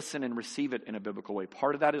are to listen and receive it in a biblical way.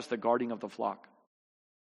 Part of that is the guarding of the flock.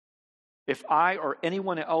 If I or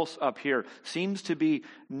anyone else up here seems to be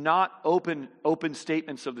not open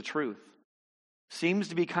statements of the truth, seems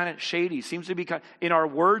to be kind of shady, seems to be in our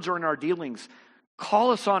words or in our dealings,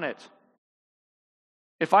 call us on it.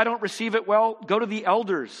 If I don't receive it well, go to the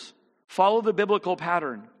elders. Follow the biblical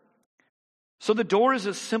pattern. So the door is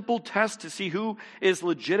a simple test to see who is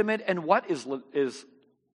legitimate and what is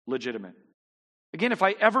legitimate. Again, if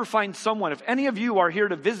I ever find someone, if any of you are here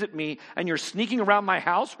to visit me and you're sneaking around my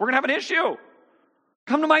house, we're going to have an issue.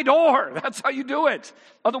 Come to my door. That's how you do it.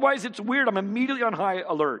 Otherwise, it's weird. I'm immediately on high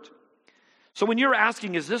alert. So when you're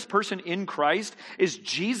asking, is this person in Christ? Is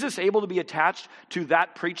Jesus able to be attached to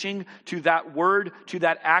that preaching, to that word, to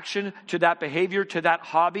that action, to that behavior, to that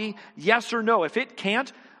hobby? Yes or no? If it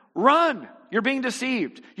can't, run. You're being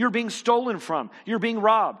deceived. You're being stolen from. You're being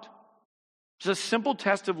robbed. It's a simple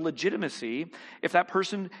test of legitimacy if that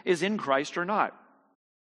person is in Christ or not.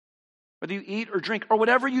 Whether you eat or drink or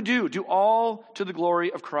whatever you do all to the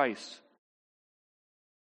glory of Christ.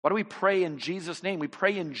 Why do we pray in Jesus' name? We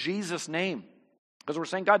pray in Jesus' name because we're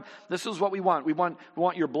saying, God, this is what we want. We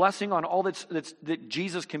want your blessing on all that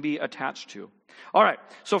Jesus can be attached to. All right,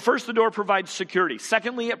 so first the door provides security.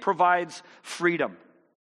 Secondly, it provides freedom.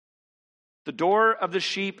 The door of the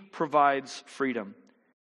sheep provides freedom.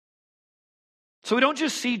 So we don't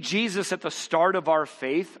just see Jesus at the start of our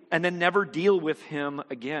faith and then never deal with him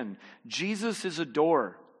again. Jesus is a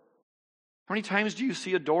door. How many times do you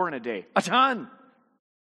see a door in a day? A ton.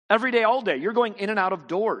 Every day, all day. You're going in and out of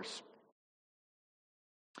doors.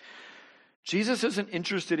 Jesus isn't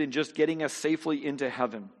interested in just getting us safely into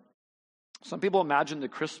heaven. Some people imagine the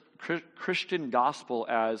Christian gospel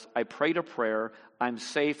as I prayed a prayer, I'm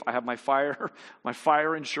safe, I have my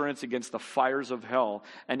fire insurance against the fires of hell,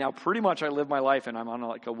 and now pretty much I live my life and I'm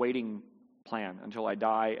on a waiting plan until I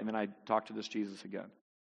die, and then I talk to this Jesus again.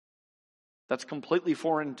 That's completely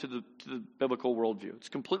foreign to the biblical worldview. It's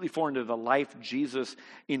completely foreign to the life Jesus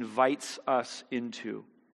invites us into.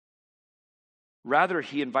 Rather,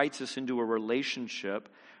 he invites us into a relationship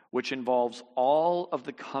which involves all of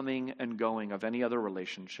the coming and going of any other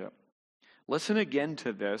relationship. Listen again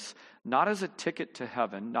to this, not as a ticket to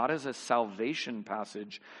heaven, not as a salvation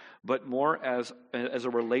passage, but more as a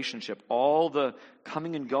relationship. All the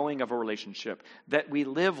coming and going of a relationship. That we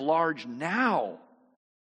live large now,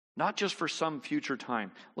 not just for some future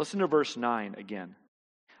time. Listen to verse 9 again.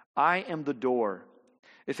 I am the door.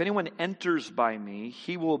 If anyone enters by me,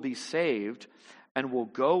 he will be saved and will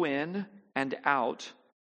go in and out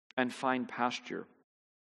and find pasture.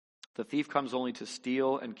 The thief comes only to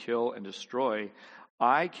steal and kill and destroy.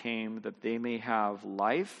 I came that they may have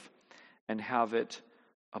life and have it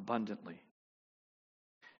abundantly.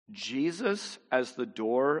 Jesus as the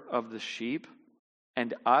door of the sheep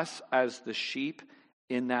and us as the sheep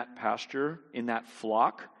in that pasture, in that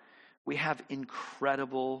flock, we have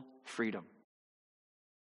incredible freedom.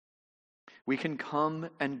 We can come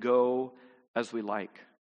and go as we like.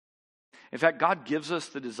 In fact, God gives us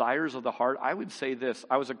the desires of the heart. I would say this.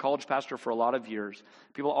 I was a college pastor for a lot of years.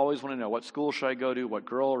 People always want to know, what school should I go to? What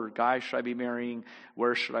girl or guy should I be marrying?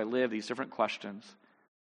 Where should I live? These different questions.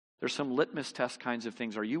 There's some litmus test kinds of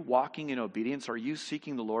things. Are you walking in obedience? Are you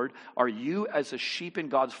seeking the Lord? Are you, as a sheep in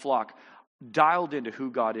God's flock, dialed into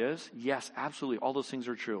who God is? Yes, absolutely. All those things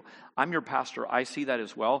are true. I'm your pastor. I see that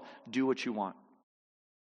as well. Do what you want.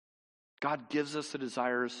 God gives us the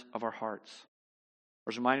desires of our hearts. I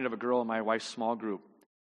was reminded of a girl in my wife's small group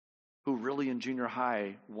who really in junior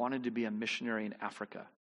high wanted to be a missionary in Africa.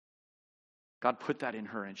 God put that in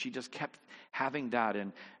her, and she just kept having that.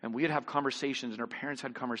 And we would have conversations, and her parents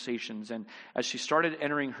had conversations. And as she started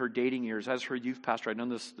entering her dating years, as her youth pastor, I'd known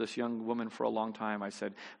this young woman for a long time. I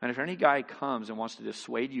said, man, if any guy comes and wants to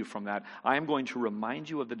dissuade you from that, I am going to remind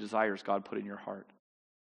you of the desires God put in your heart.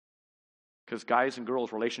 Because guys and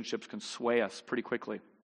girls' relationships can sway us pretty quickly.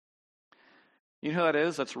 You know who that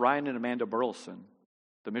is? That's Ryan and Amanda Burleson,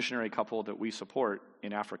 the missionary couple that we support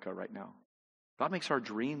in Africa right now. God makes our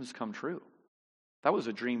dreams come true. That was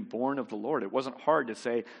a dream born of the Lord. It wasn't hard to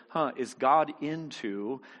say, is God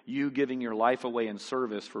into you giving your life away in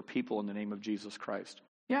service for people in the name of Jesus Christ?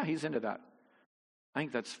 Yeah, he's into that. I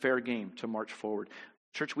think that's fair game to march forward.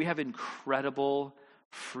 Church, we have incredible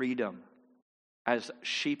freedom as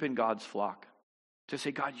sheep in God's flock. To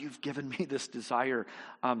say, God, you've given me this desire.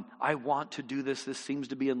 I want to do this. This seems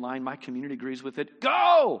to be in line. My community agrees with it.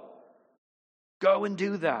 Go! Go and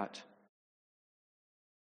do that.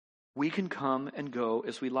 We can come and go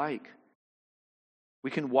as we like.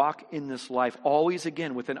 We can walk in this life always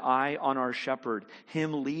again with an eye on our shepherd,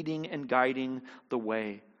 him leading and guiding the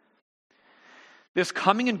way. This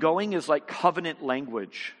coming and going is like covenant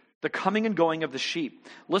language. The coming and going of the sheep.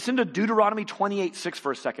 Listen to Deuteronomy 28:6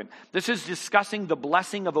 for a second. This is discussing the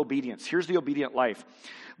blessing of obedience. Here's the obedient life.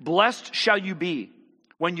 Blessed shall you be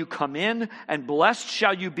when you come in, and blessed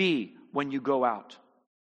shall you be when you go out.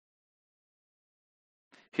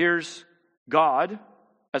 Here's God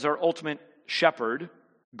as our ultimate shepherd,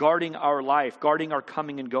 guarding our life, guarding our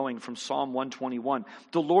coming and going from Psalm 121.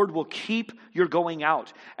 The Lord will keep your going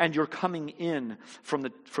out and your coming in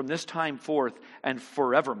from this time forth and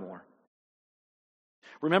forevermore.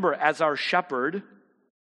 Remember, as our shepherd,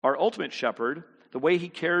 our ultimate shepherd, the way he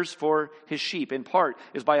cares for his sheep, in part,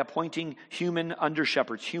 is by appointing human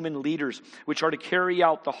under-shepherds, human leaders, which are to carry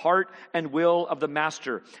out the heart and will of the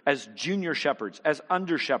master as junior shepherds, as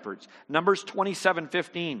under-shepherds. Numbers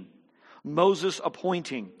 27:15. Moses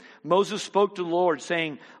appointing. Moses spoke to the Lord,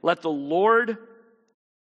 saying, let the Lord,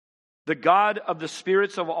 the God of the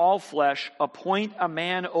spirits of all flesh, appoint a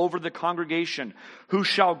man over the congregation, who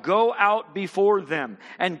shall go out before them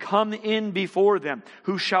and come in before them,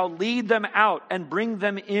 who shall lead them out and bring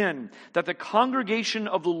them in, that the congregation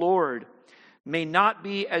of the Lord may not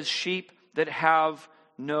be as sheep that have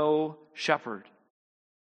no shepherd.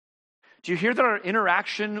 Do you hear that our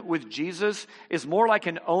interaction with Jesus is more like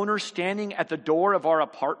an owner standing at the door of our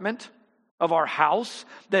apartment, of our house?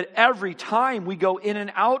 That every time we go in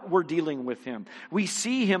and out, we're dealing with him. We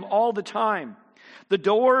see him all the time. The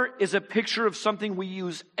door is a picture of something we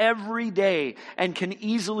use every day and can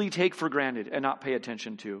easily take for granted and not pay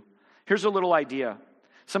attention to. Here's a little idea.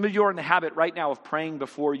 Some of you are in the habit right now of praying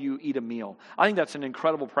before you eat a meal. I think that's an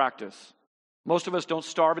incredible practice. Most of us don't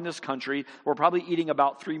starve in this country. We're probably eating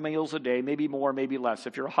about 3 meals a day, maybe more, maybe less.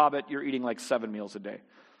 If you're a hobbit, you're eating like 7 meals a day.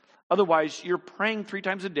 Otherwise, you're praying 3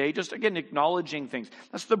 times a day, just again, acknowledging things.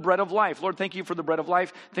 That's the bread of life. Lord, thank you for the bread of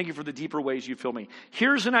life. Thank you for the deeper ways you fill me.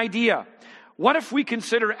 Here's an idea. What if we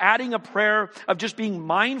consider adding a prayer of just being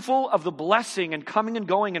mindful of the blessing and coming and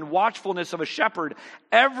going and watchfulness of a shepherd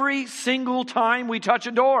every single time we touch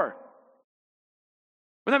a door?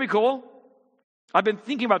 Wouldn't that be cool? I've been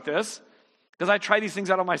thinking about this, because I try these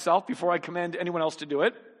things out on myself before I command anyone else to do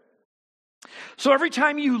it. So every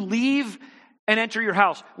time you leave and enter your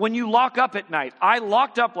house, when you lock up at night, I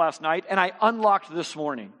locked up last night and I unlocked this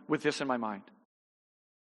morning with this in my mind.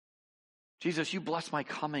 Jesus, you bless my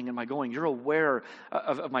coming and my going. You're aware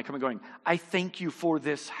of my coming and going. I thank you for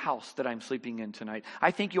this house that I'm sleeping in tonight.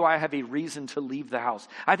 I thank you I have a reason to leave the house.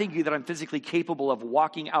 I thank you that I'm physically capable of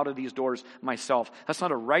walking out of these doors myself. That's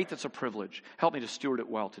not a right, that's a privilege. Help me to steward it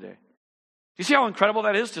well today. You see how incredible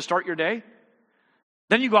that is to start your day?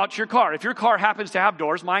 Then you go out to your car. If your car happens to have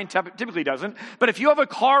doors, mine typically doesn't, but if you have a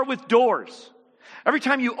car with doors, every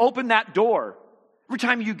time you open that door, every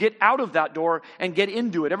time you get out of that door and get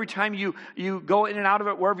into it, every time you go in and out of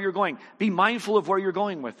it wherever you're going, be mindful of where you're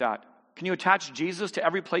going with that. Can you attach Jesus to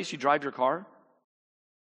every place you drive your car?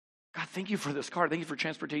 God, thank you for this car. Thank you for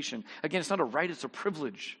transportation. Again, it's not a right, it's a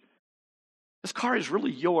privilege. This car is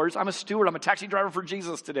really yours. I'm a steward. I'm a taxi driver for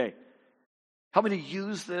Jesus today. Help me to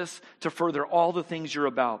use this to further all the things you're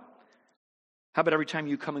about. How about every time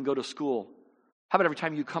you come and go to school? How about every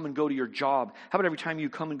time you come and go to your job? How about every time you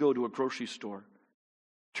come and go to a grocery store?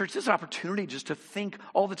 Church, this is an opportunity just to think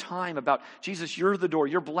all the time about, Jesus, you're the door.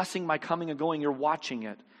 You're blessing my coming and going. You're watching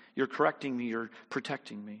it. You're correcting me. You're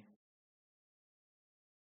protecting me.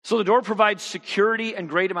 So the door provides security and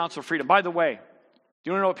great amounts of freedom. By the way, do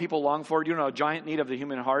you want to know what people long for? Do you know a giant need of the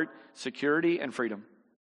human heart? Security and freedom.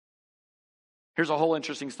 Here's a whole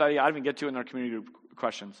interesting study I didn't even get to in our community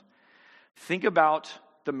questions. Think about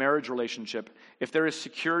the marriage relationship. If there is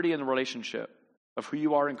security in the relationship of who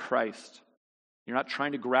you are in Christ, you're not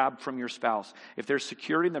trying to grab from your spouse. If there's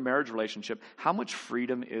security in the marriage relationship, how much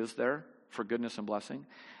freedom is there for goodness and blessing?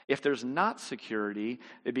 If there's not security,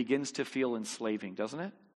 it begins to feel enslaving, doesn't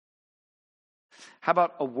it? How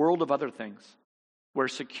about a world of other things where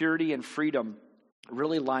security and freedom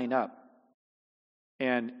really line up?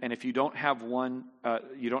 And if you don't have one,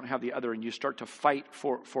 you don't have the other, and you start to fight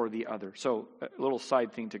for the other. So a little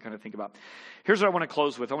side thing to kind of think about. Here's what I want to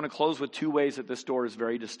close with. I want to close with 2 ways that this door is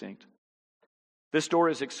very distinct. This door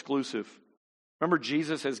is exclusive. Remember,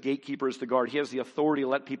 Jesus as gatekeeper is the guard. He has the authority to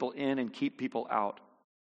let people in and keep people out.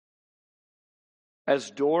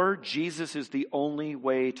 As door, Jesus is the only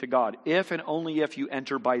way to God. If and only if you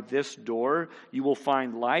enter by this door, you will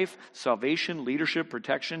find life, salvation, leadership,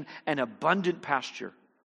 protection, and abundant pasture.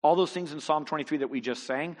 All those things in Psalm 23 that we just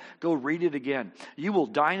sang, go read it again. You will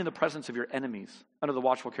dine in the presence of your enemies under the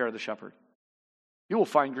watchful care of the shepherd. You will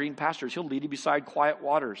find green pastures. He'll lead you beside quiet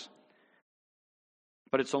waters.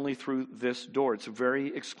 But it's only through this door. It's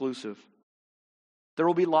very exclusive. There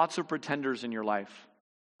will be lots of pretenders in your life.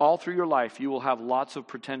 All through your life, you will have lots of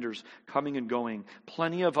pretenders coming and going,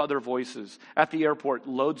 plenty of other voices. At the airport,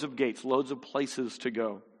 loads of gates, loads of places to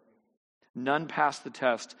go. None passed the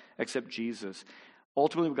test except Jesus.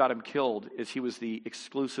 Ultimately, what got him killed is he was the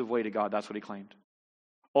exclusive way to God. That's what he claimed.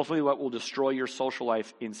 Ultimately, what will destroy your social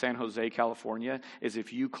life in San Jose, California, is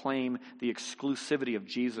if you claim the exclusivity of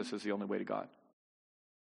Jesus as the only way to God.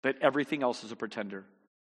 That everything else is a pretender.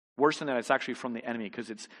 Worse than that, it's actually from the enemy because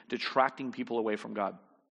it's detracting people away from God.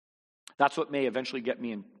 That's what may eventually get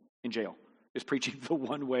me in jail, is preaching the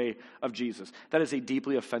one way of Jesus. That is a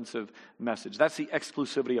deeply offensive message. That's the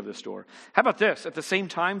exclusivity of this door. How about this? At the same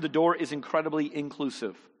time, the door is incredibly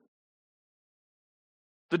inclusive.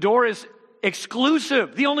 The door is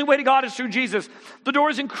exclusive. The only way to God is through Jesus. The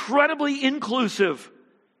door is incredibly inclusive.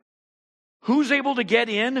 Who's able to get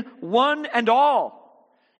in? One and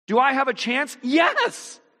all. Do I have a chance?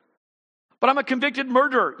 Yes. But I'm a convicted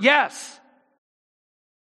murderer. Yes.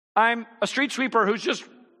 I'm a street sweeper who's just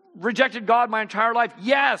rejected God my entire life.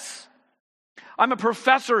 Yes. I'm a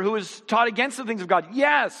professor who has taught against the things of God.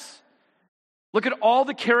 Yes. Look at all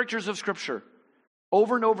the characters of Scripture.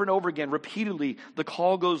 Over and over and over again, repeatedly, the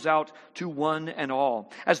call goes out to one and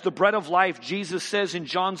all. As the bread of life, Jesus says in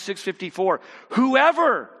John 6:54,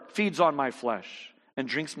 whoever feeds on my flesh and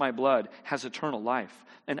drinks my blood has eternal life,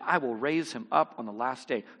 and I will raise him up on the last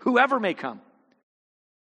day. Whoever may come.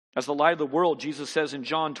 As the light of the world, Jesus says in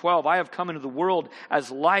John 12, I have come into the world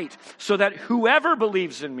as light so that whoever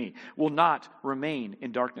believes in me will not remain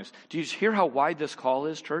in darkness. Do you hear how wide this call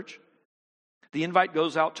is, church? The invite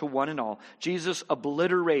goes out to one and all. Jesus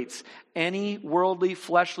obliterates any worldly,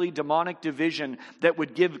 fleshly, demonic division that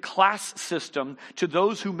would give class system to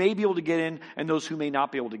those who may be able to get in and those who may not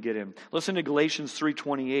be able to get in. Listen to Galatians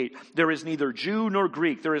 3:28. There is neither Jew nor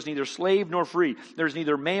Greek. There is neither slave nor free. There is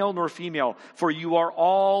neither male nor female. For you are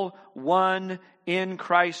all one in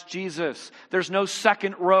Christ Jesus. There's no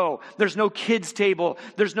second row. There's no kids table.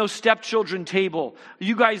 There's no stepchildren table.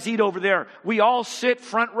 You guys eat over there. We all sit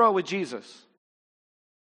front row with Jesus.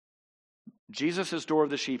 Jesus' door of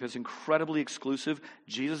the sheep is incredibly exclusive.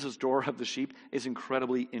 Jesus' door of the sheep is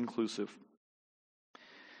incredibly inclusive.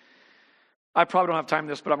 I probably don't have time for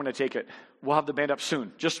this, but I'm going to take it. We'll have the band up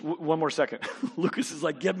soon. Just one more second. Lucas is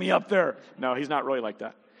like, get me up there. No, he's not really like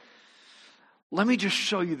that. Let me just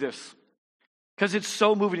show you this, because it's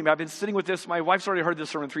so moving to me. I've been sitting with this. My wife's already heard this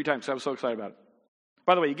sermon 3 times, so I was so excited about it.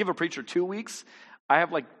 By the way, you give a preacher 2 weeks, I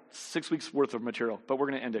have like 6 weeks worth of material, but we're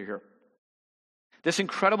going to end it here. This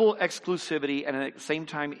incredible exclusivity and at the same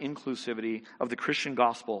time inclusivity of the Christian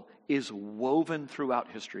gospel is woven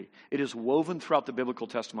throughout history. It is woven throughout the biblical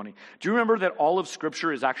testimony. Do you remember that all of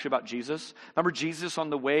Scripture is actually about Jesus? Remember Jesus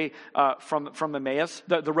on the way from Emmaus,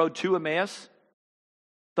 the road to Emmaus?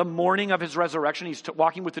 The morning of his resurrection, he's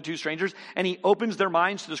walking with the 2 strangers, and he opens their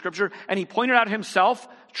minds to the Scripture, and he pointed out himself,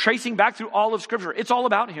 tracing back through all of Scripture. It's all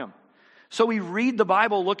about him. So we read the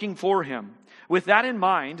Bible looking for him. With that in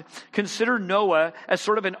mind, consider Noah as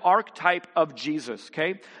sort of an archetype of Jesus,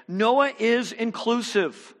 okay? Noah is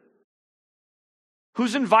inclusive.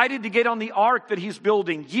 Who's invited to get on the ark that he's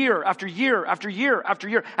building year after year after year after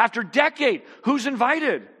year after decade? Who's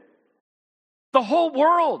invited? The whole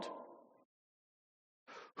world.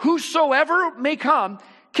 Whosoever may come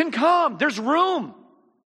can come. There's room.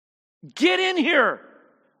 Get in here.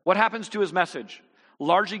 What happens to his message?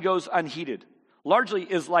 Largely goes unheeded. Largely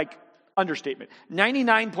is like understatement.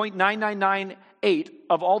 99.9998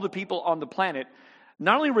 of all the people on the planet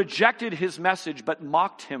not only rejected his message, but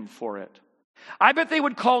mocked him for it. I bet they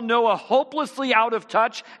would call Noah hopelessly out of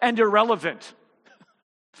touch and irrelevant.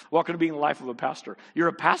 Welcome to being the life of a pastor. You're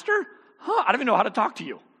a pastor? I don't even know how to talk to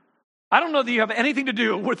you. I don't know that you have anything to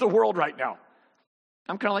do with the world right now.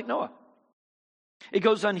 I'm kind of like Noah. It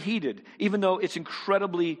goes unheeded, even though it's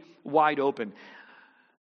incredibly wide open.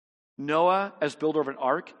 Noah, as builder of an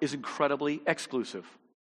ark, is incredibly exclusive.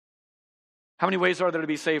 How many ways are there to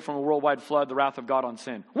be saved from a worldwide flood, the wrath of God on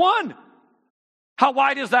sin? 1! How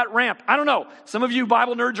wide is that ramp? I don't know. Some of you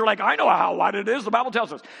Bible nerds are like, I know how wide it is. The Bible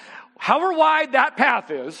tells us. However wide that path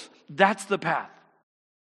is, that's the path.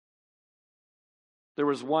 There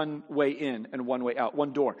was one way in and one way out,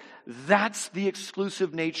 one door. That's the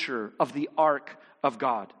exclusive nature of the ark of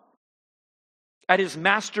God. At his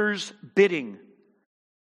master's bidding,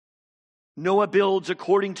 Noah builds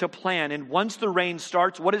according to plan, and once the rain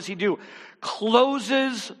starts, what does he do?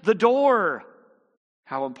 Closes the door.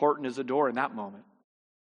 How important is the door in that moment?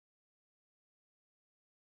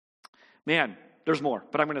 Man, there's more,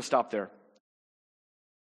 but I'm going to stop there.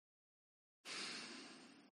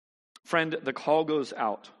 Friend, the call goes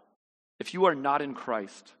out. If you are not in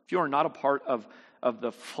Christ, if you are not a part of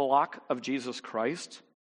the flock of Jesus Christ,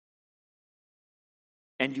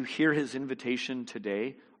 and you hear his invitation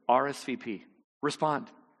today, RSVP. Respond.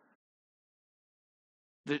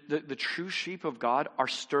 The true sheep of God are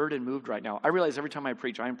stirred and moved right now. I realize every time I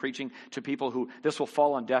preach, I am preaching to people who this will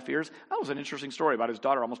fall on deaf ears. That was an interesting story about his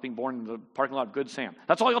daughter almost being born in the parking lot of Good Sam.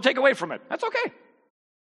 That's all you'll take away from it. That's okay.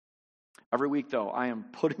 Every week, though, I am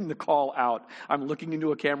putting the call out. I'm looking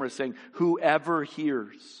into a camera saying, whoever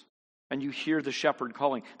hears, and you hear the shepherd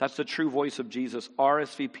calling, that's the true voice of Jesus.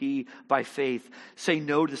 RSVP by faith. Say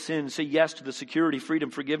no to sin. Say yes to the security,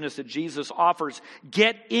 freedom, forgiveness that Jesus offers.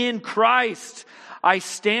 Get in Christ. I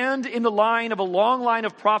stand in the line of a long line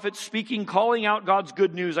of prophets speaking, calling out God's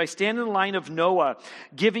good news. I stand in the line of Noah,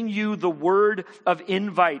 giving you the word of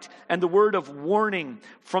invite and the word of warning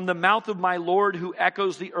from the mouth of my Lord, who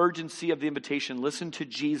echoes the urgency of the invitation. Listen to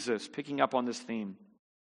Jesus picking up on this theme.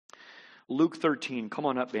 Luke 13. Come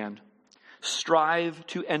on up, band. Strive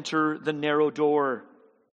to enter the narrow door.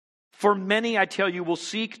 For many, I tell you, will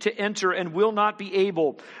seek to enter and will not be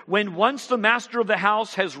able. When once the master of the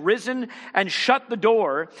house has risen and shut the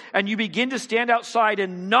door, and you begin to stand outside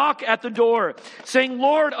and knock at the door, saying,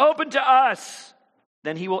 Lord, open to us,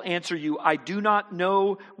 then he will answer you, I do not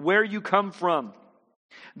know where you come from.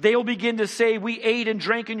 They will begin to say, we ate and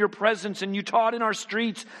drank in your presence and you taught in our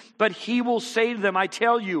streets. But he will say to them, I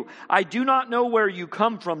tell you, I do not know where you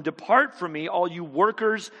come from. Depart from me, all you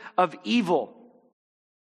workers of evil.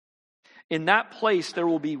 In that place there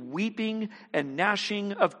will be weeping and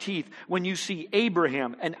gnashing of teeth when you see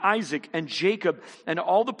Abraham and Isaac and Jacob and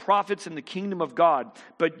all the prophets in the kingdom of God,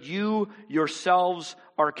 but you yourselves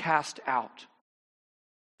are cast out.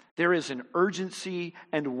 There is an urgency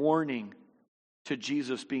and warning to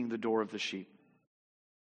Jesus being the door of the sheep.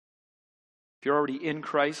 If you're already in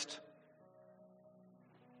Christ,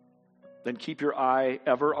 then keep your eye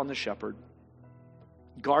ever on the shepherd.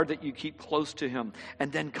 Guard that you keep close to him,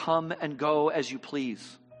 and then come and go as you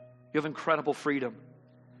please. You have incredible freedom.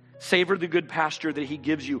 Savor the good pasture that he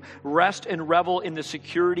gives you. Rest and revel in the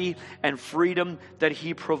security and freedom that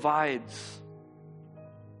he provides.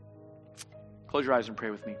 Close your eyes and pray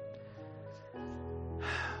with me.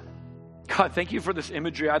 God, thank you for this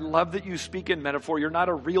imagery. I love that you speak in metaphor. You're not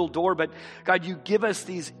a real door, but God, you give us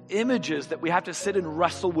these images that we have to sit and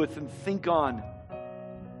wrestle with and think on.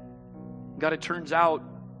 God, it turns out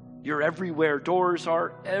you're everywhere. Doors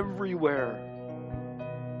are everywhere.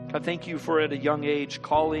 God, thank you for at a young age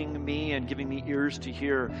calling me and giving me ears to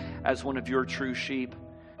hear as one of your true sheep.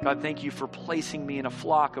 God, thank you for placing me in a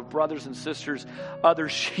flock of brothers and sisters, other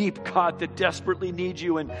sheep, God, that desperately need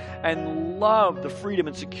you and love the freedom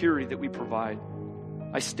and security that we provide.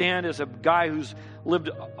 I stand as a guy who's lived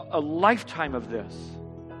a lifetime of this.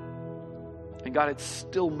 And God, it's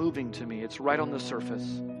still moving to me. It's right on the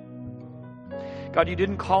surface. God, you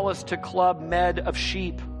didn't call us to Club Med of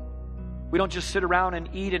sheep. We don't just sit around and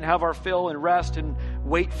eat and have our fill and rest and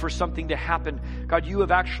wait for something to happen. God, you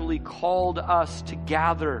have actually called us to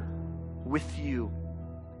gather with you.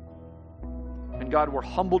 And God, we're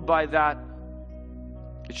humbled by that.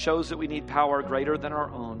 It shows that we need power greater than our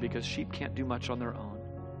own because sheep can't do much on their own.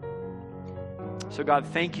 So God,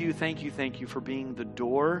 thank you for being the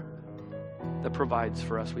door that provides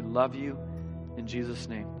for us. We love you. In Jesus'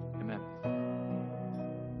 name, amen.